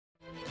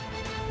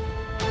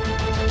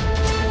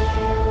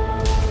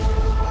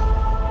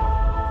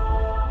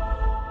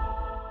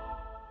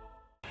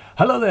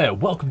Hello there,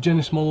 welcome to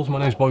Genesis Models. My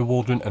name is Boy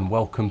Waldron and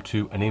welcome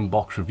to an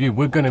inbox review.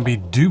 We're going to be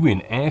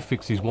doing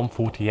Airfix's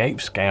 1/48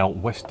 scale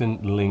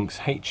Westland Lynx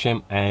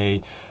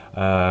HMA8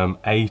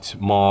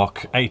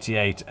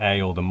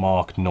 Mk.88A or the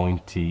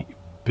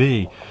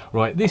Mk.90B.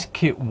 Right, this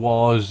kit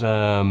was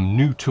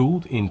new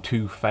tooled in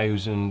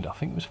 2000, I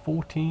think it was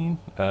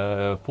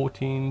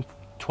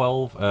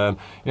 12.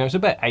 It's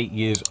about 8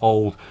 years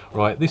old.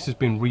 Right, this has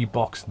been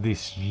reboxed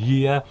this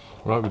year.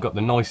 Right, we've got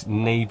the nice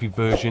navy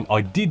version. I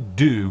did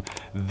do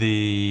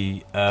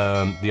the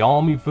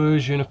army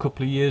version a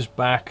couple of years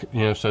back,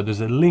 so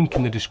there's a link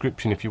in the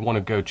description if you want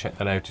to go check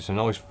that out. It's a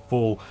nice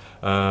full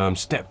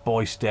step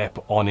by step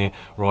on it.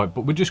 Right,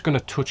 but we're just going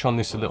to touch on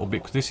this a little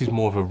bit because this is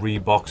more of a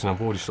rebox and I've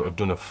already sort of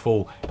done a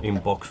full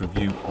inbox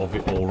review of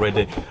it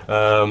already.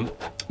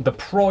 The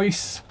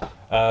price,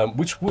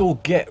 which we'll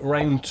get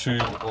round to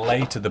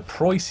later, the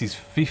price is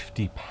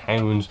 £50.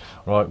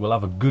 Right, we'll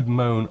have a good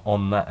moan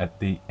on that at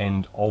the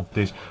end of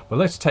this, but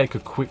let's take a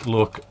quick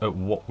look at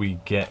what we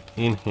get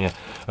in here.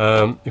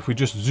 If we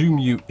just zoom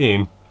you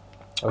in,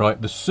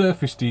 right, the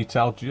surface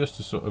detail, just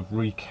to sort of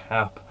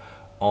recap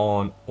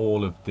on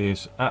all of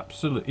this,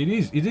 absolutely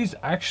it is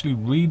actually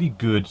really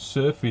good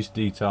surface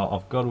detail,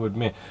 I've got to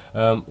admit.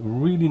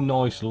 Really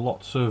nice,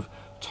 lots of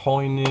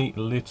tiny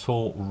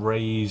little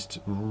raised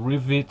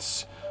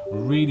rivets,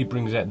 really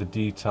brings out the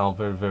detail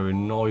very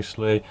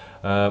nicely.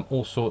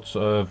 All sorts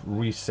of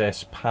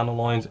recessed panel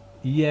lines.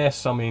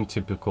 Yes, I mean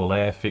typical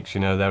Airfix,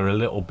 they're a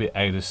little bit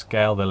out of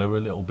scale, they're a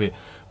little bit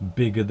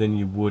bigger than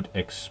you would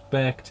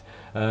expect.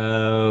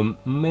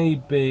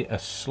 Maybe a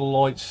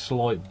slight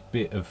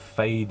bit of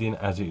fading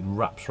as it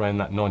wraps around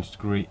that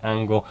 90-degree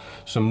angle.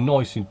 Some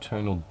nice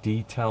internal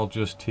detail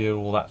just here,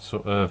 all that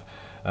sort of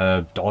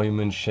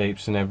diamond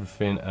shapes and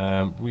everything.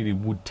 Really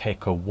would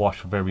take a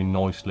wash very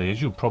nicely,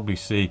 as you'll probably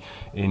see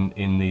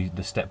in the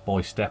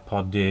step-by-step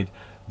I did.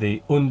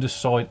 The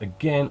underside,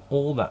 again,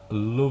 all that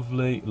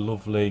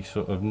lovely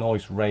sort of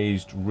nice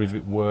raised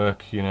rivet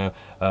work.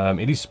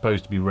 It is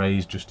supposed to be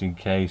raised just in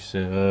case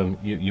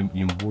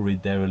you're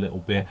worried there a little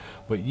bit,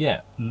 but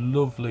yeah,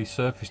 lovely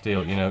surface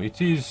deal.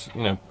 It is,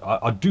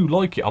 I do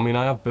like it. I mean,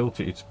 I have built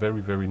it, it's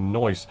very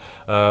nice.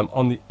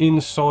 On the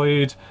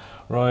inside,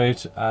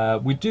 right,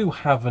 we do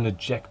have an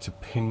ejector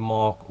pin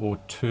mark or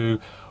two,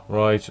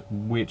 right,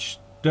 which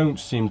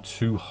don't seem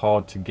too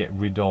hard to get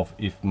rid of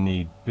if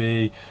need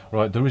be.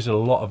 Right, there is a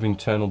lot of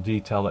internal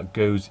detail that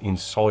goes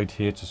inside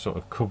here to sort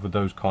of cover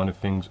those kind of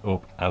things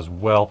up as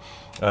well.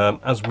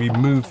 As we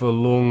move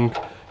along,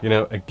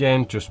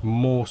 again, just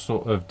more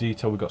sort of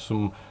detail. We've got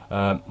some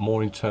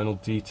more internal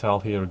detail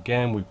here.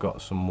 Again, we've got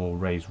some more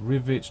raised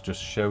rivets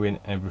just showing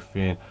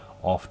everything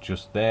off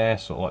just there,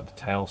 sort of like the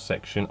tail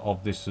section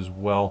of this as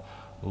well,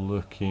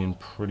 looking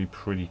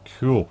pretty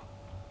cool.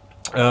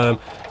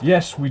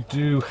 Yes, we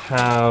do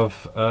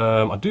have,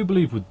 I do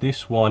believe with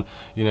this one,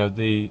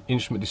 the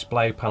instrument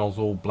display panel's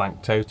all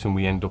blanked out and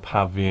we end up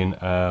having,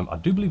 I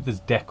do believe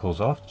there's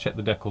decals. I'll have to check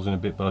the decals in a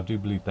bit, but I do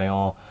believe they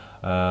are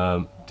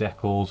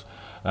decals.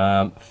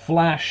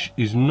 Flash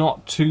is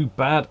not too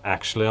bad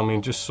actually. I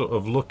mean, just sort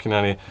of looking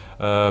at it,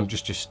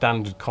 just your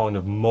standard kind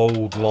of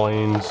mold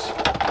lines,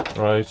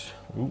 right?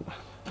 Ooh.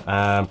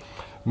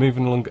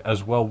 Moving along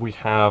as well, we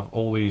have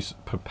all these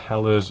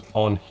propellers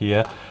on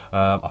here.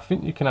 I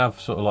think you can have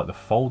sort of like the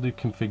folded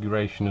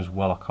configuration as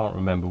well. I can't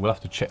remember. We'll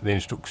have to check the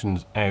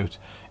instructions out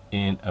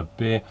in a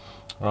bit,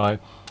 right?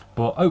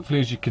 But hopefully,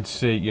 as you can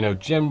see,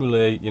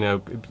 generally,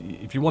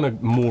 if you want a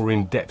more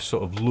in-depth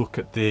sort of look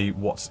at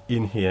what's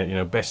in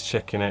here, best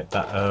checking out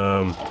that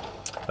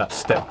that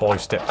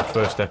step-by-step, the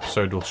first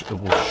episode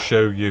will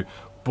show you.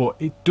 But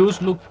it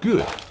does look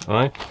good,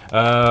 right?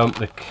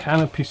 The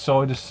canopy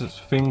side of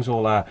things,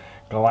 all our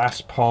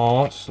glass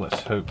parts.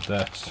 Let's hope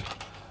that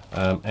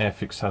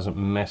Airfix hasn't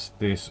messed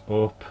this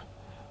up,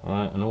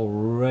 right? And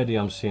already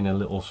I'm seeing a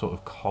little sort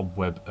of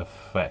cobweb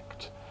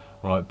effect,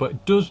 right? But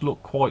it does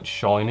look quite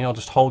shiny. I'll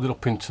just hold it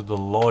up into the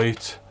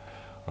light,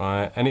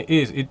 right? And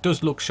it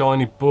does look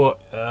shiny, but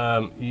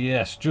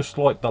yes, just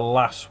like the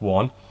last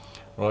one,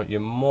 right? You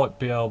might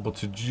be able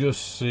to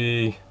just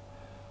see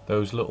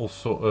those little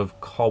sort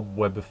of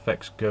cobweb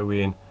effects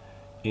going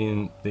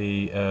in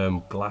the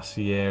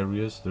glassy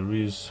areas. There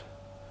is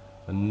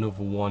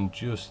another one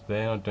just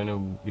there. I don't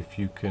know if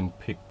you can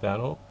pick that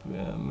up.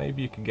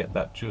 Maybe you can get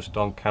that just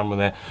on camera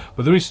there,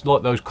 but there is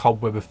like those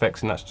cobweb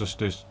effects, and that's just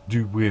to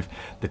do with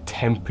the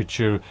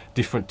temperature,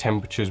 different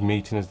temperatures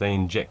meeting as they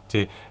inject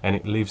it, and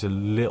it leaves a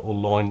little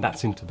line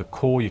that's into the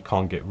core. You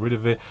can't get rid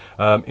of it.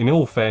 In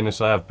all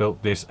fairness, I have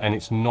built this and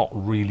it's not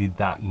really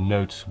that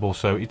noticeable,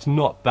 so it's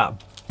not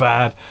that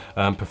bad.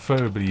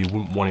 Preferably you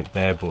wouldn't want it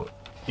there, but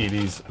it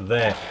is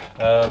there.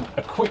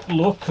 A quick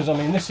look, because I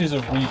mean this is a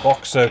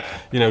rebox, so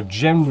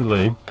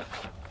generally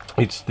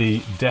it's the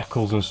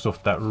decals and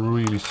stuff that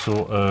really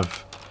sort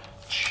of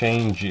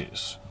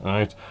changes,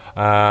 right?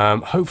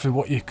 Hopefully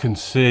what you can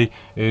see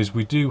is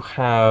we do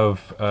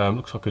have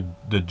looks like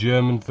the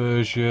German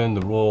version,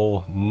 the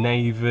Royal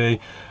Navy.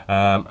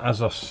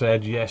 As I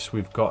said, yes,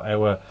 we've got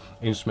our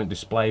instrument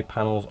display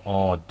panels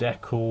are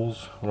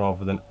decals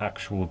rather than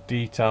actual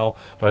detail,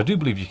 but I do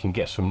believe you can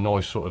get some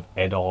nice sort of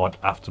Edard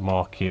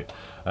aftermarket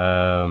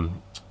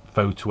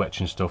photo etch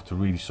and stuff to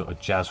really sort of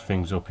jazz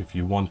things up if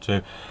you want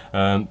to.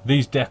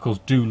 These decals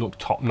do look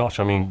top notch.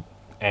 I mean,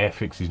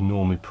 Airfix is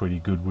normally pretty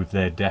good with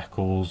their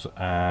decals,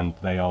 and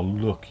they are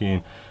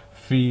looking,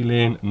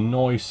 feeling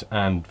nice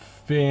and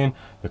thin.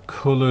 The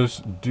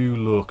colours do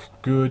look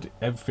good.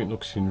 Everything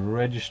looks in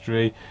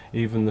registry.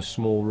 Even the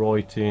small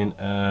writing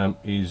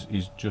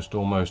is just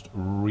almost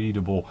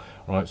readable,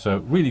 right? So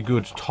really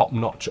good, top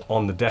notch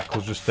on the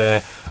decals just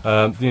there.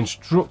 The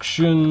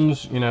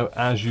instructions, you know,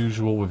 as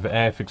usual with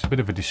Airfix, a bit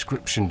of a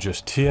description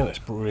just here. Let's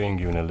bring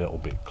you in a little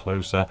bit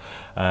closer.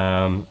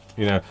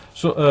 You know,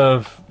 sort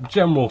of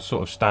general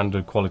sort of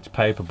standard quality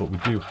paper, but we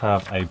do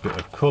have a bit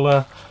of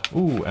colour.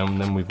 Ooh, and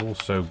then we've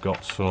also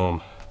got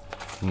some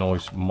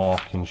nice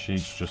marking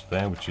sheets just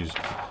there, which is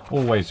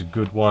always a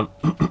good one.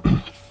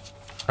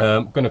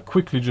 I'm going to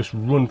quickly just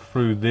run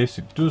through this.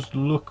 It does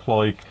look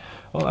like,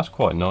 oh, that's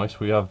quite nice.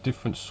 We have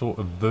different sort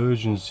of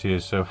versions here,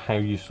 so how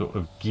you sort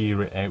of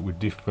gear it out with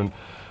different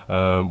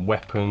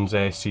weapons,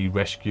 air sea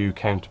rescue,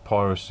 counter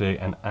piracy,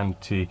 and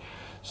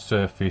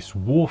anti-surface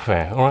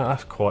warfare. All right,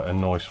 that's quite a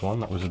nice one.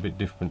 That was a bit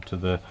different to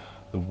the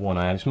one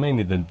I had. It's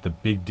mainly the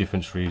big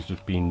difference really is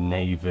just being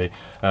navy,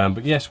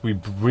 but yes, we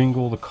bring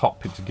all the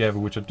cockpit together,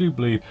 which I do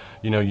believe,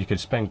 you know, you could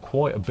spend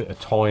quite a bit of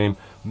time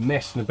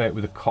messing about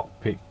with the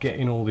cockpit,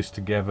 getting all this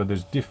together.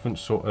 There's different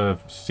sort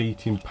of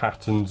seating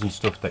patterns and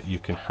stuff that you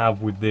can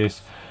have with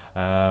this,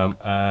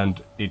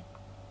 and it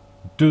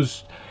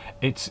does,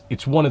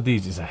 it's one of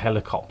these, it's a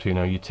helicopter, you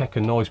know. You take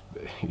a nice,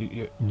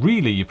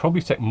 really you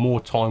probably take more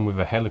time with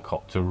a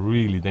helicopter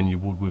really than you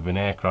would with an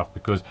aircraft,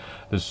 because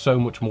there's so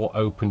much more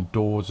open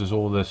doors, there's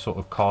all the sort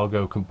of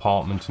cargo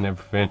compartments and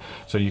everything,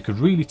 so you could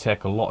really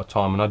take a lot of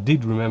time. And I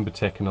did remember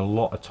taking a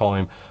lot of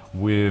time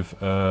with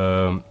you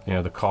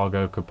know, the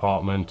cargo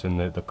compartment and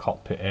the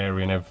cockpit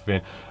area and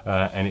everything,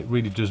 and it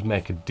really does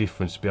make a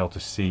difference to be able to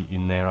see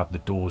in there, have the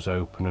doors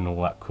open and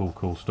all that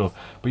cool stuff.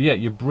 But yeah,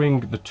 you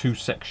bring the two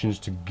sections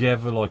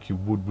together like you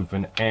would with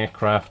an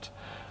aircraft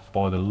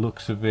by the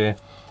looks of it.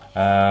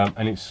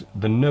 And it's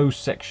the nose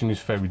section is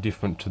very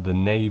different to the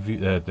navy,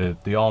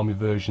 the army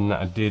version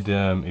that I did.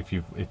 If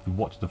you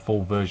watch the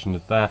full version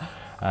of that,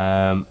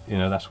 you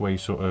know, that's where you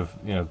sort of,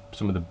 you know,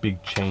 some of the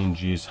big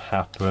changes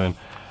happen.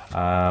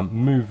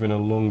 Moving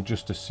along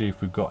just to see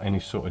if we've got any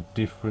sort of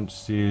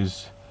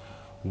differences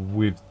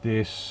with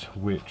this,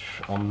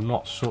 which I'm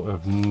not sort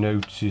of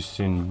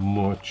noticing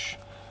much.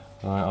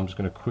 I'm just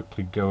going to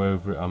quickly go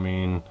over it. I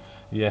mean,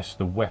 yes,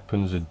 the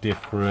weapons are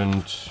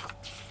different.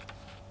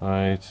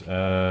 Right,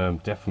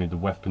 definitely the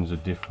weapons are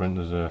different.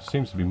 There's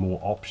seems to be more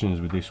options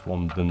with this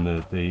one than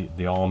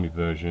the army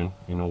version,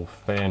 in all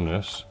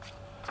fairness.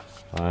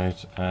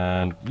 Right,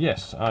 and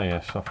yes,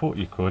 yes, I thought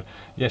you could.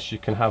 Yes, you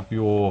can have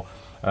your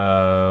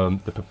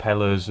the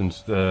propellers and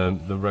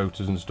the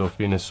rotors and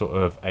stuff in a sort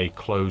of a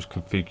closed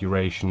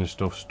configuration and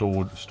stuff,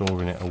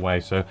 storing it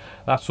away. So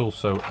that's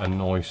also a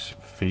nice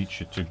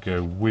feature to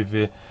go with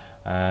it.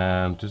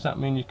 Does that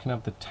mean you can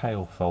have the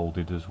tail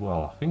folded as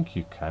well? I think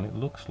you can. It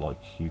looks like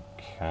you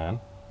can.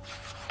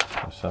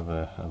 Let's have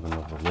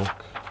another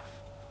look.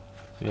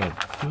 Yeah,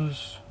 it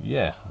does.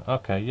 Yeah,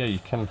 okay, yeah, you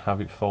can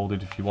have it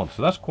folded if you want.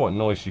 So that's quite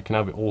nice. You can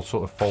have it all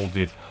sort of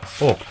folded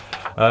up.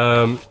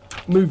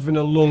 Moving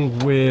along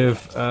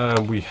with,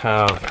 we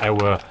have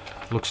our,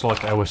 looks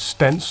like our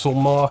stencil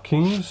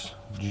markings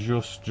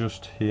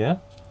just here.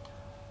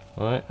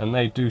 Right, and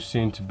they do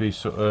seem to be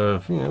sort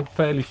of, you know,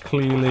 fairly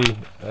clearly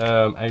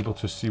able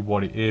to see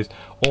what it is,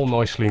 all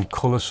nicely in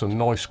colour, some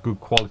nice good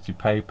quality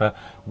paper.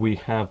 We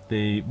have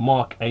the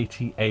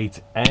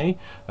Mk.88A,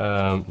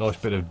 nice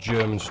bit of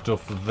German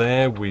stuff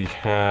there. We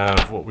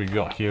have what we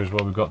got here as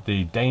well. We've got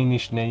the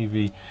Danish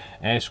Navy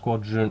Air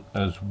Squadron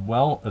as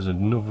well as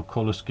another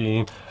colour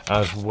scheme,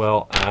 as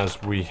well as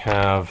we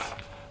have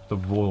the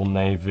Royal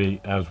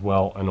Navy as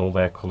well, and all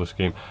their colour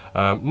scheme.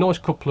 Nice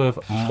couple of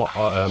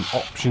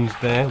options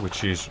there,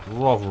 which is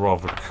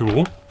rather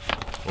cool.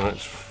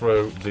 Let's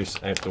throw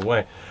this out the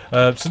way.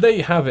 So there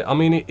you have it. I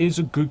mean, it is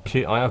a good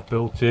kit. I have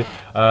built it.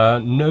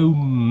 No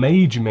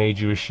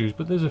major issues,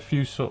 but there's a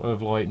few sort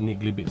of like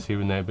niggly bits here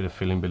and there, a bit of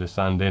filling, bit of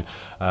sanding.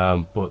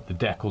 But the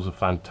decals are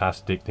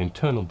fantastic. The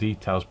internal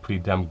detail's pretty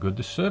damn good.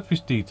 The surface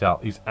detail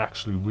is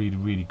actually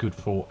really good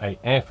for a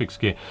Airfix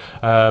kit.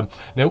 Now,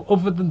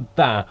 other than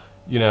that,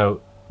 you know,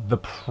 the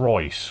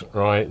price,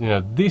 right? You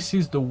know, this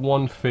is the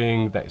one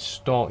thing that's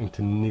starting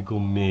to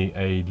niggle me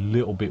a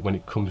little bit when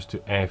it comes to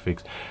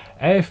Airfix.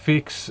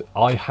 Airfix,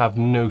 I have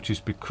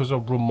noticed, because I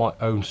run my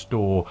own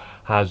store,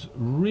 has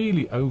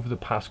really over the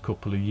past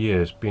couple of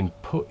years been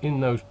putting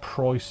those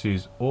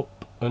prices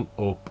up and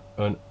up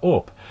and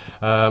up.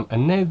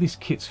 And now this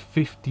kit's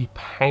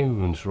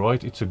 £50,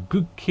 right? It's a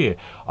good kit.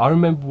 I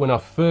remember when I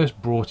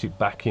first brought it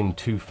back in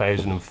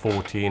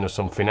 2014 or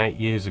something, 8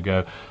 years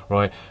ago,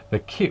 right? The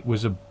kit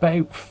was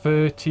about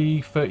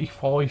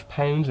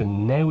 £35,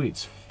 and now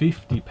it's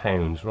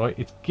 £50, right?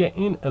 It's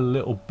getting a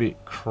little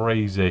bit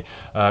crazy.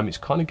 It's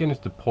kind of getting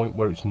to the point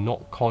where it's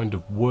not kind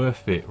of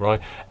worth it,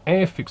 right?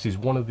 Airfix is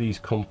one of these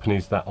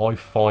companies that I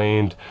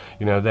find,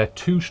 you know, their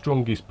two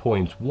strongest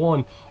points.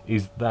 One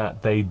is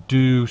that they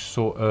do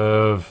sort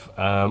of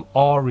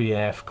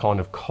RAF kind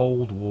of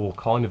Cold War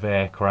kind of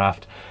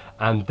aircraft,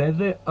 and they're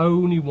the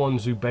only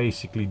ones who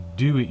basically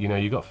do it. You know,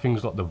 you got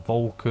things like the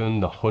Vulcan,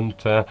 the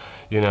Hunter,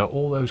 you know,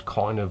 all those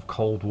kind of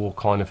Cold War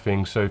kind of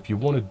things. So if you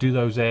want to do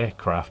those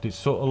aircraft, it's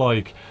sort of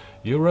like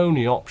your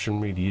only option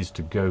really is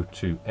to go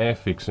to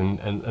Airfix,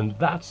 and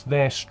that's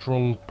their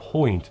strong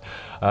point.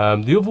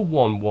 The other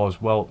one was,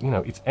 well, you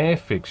know, it's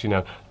Airfix, you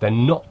know, they're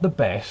not the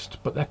best,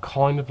 but they're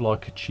kind of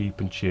like a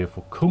cheap and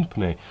cheerful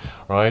company,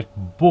 right?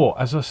 But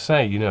as I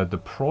say, you know, the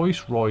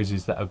price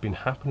rises that have been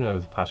happening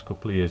over the past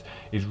couple of years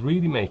is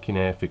really making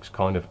Airfix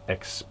kind of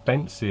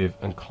expensive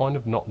and kind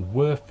of not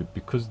worth it,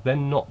 because they're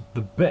not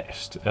the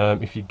best,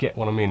 if you get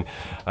what I mean.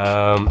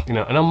 You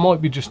know, and I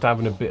might be just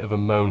having a bit of a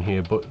moan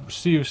here, but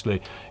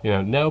seriously, you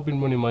know, now I've been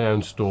running my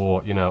own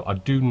store, you know, I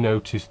do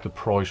notice the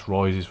price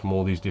rises from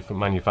all these different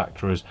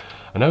manufacturers.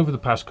 And over the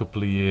past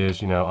couple of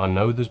years, you know, I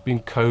know there's been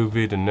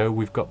COVID, and know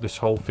we've got this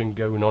whole thing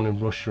going on in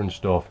Russia and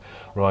stuff,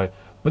 right?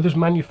 But there's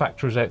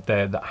manufacturers out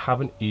there that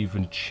haven't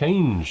even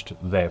changed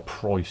their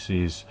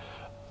prices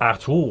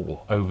at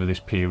all over this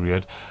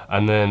period.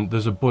 And then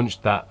there's a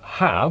bunch that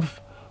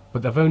have,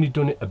 but they've only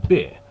done it a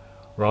bit,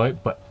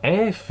 right? But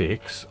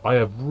Airfix, I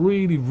have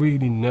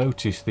really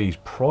noticed these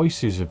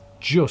prices have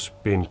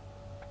just been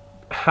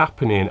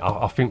happening.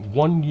 I think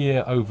 1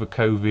 year over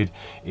COVID,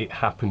 it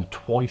happened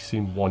twice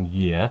in 1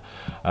 year.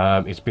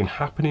 It's been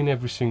happening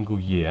every single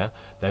year.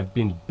 There have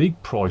been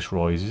big price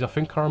rises. I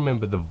think I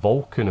remember the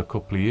Vulcan a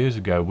couple of years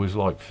ago was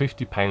like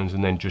 £50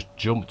 and then just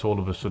jumped all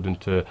of a sudden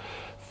to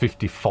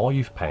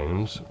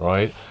 £55,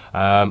 right?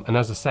 And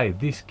as I say,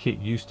 this kit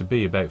used to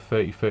be about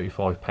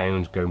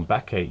 £35 going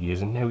back 8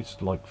 years, and now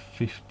it's like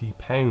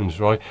 £50,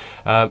 right?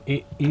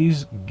 It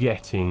is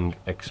getting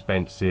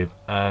expensive,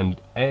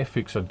 and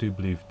Airfix, I do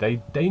believe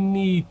they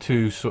need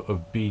to sort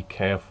of be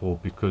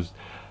careful, because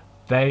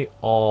they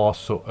are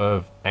sort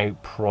of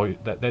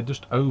they're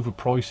just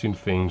overpricing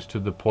things to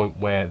the point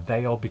where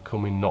they are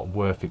becoming not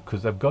worth it,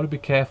 because they've got to be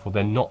careful.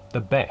 They're not the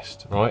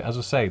best, right? As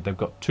I say, they've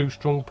got two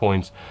strong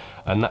points,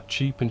 and that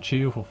cheap and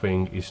cheerful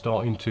thing is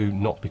starting to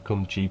not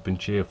become cheap and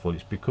cheerful.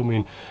 It's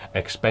becoming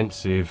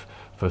expensive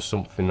for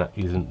something that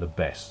isn't the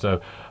best. So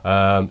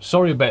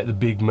sorry about the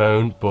big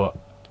moan, but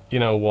you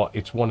know what,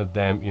 it's one of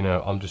them. You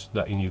know, I'm just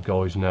letting you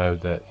guys know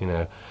that, you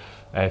know,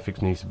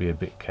 Airfix needs to be a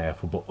bit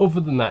careful. But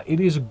other than that, it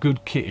is a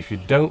good kit if you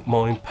don't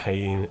mind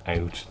paying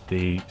out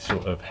the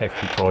sort of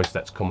hefty price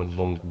that's coming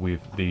along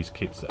with these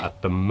kits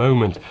at the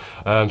moment.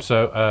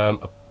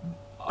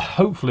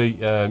 Hopefully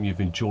you've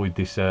enjoyed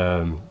this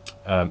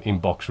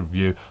inbox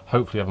review.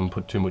 Hopefully I haven't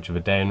put too much of a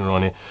downer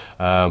on it,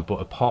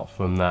 but apart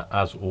from that,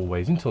 as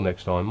always, until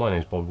next time, my name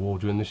is Bobby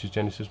Waldron and this is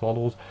Genesis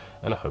Models,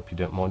 and I hope you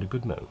don't mind a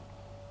good moan.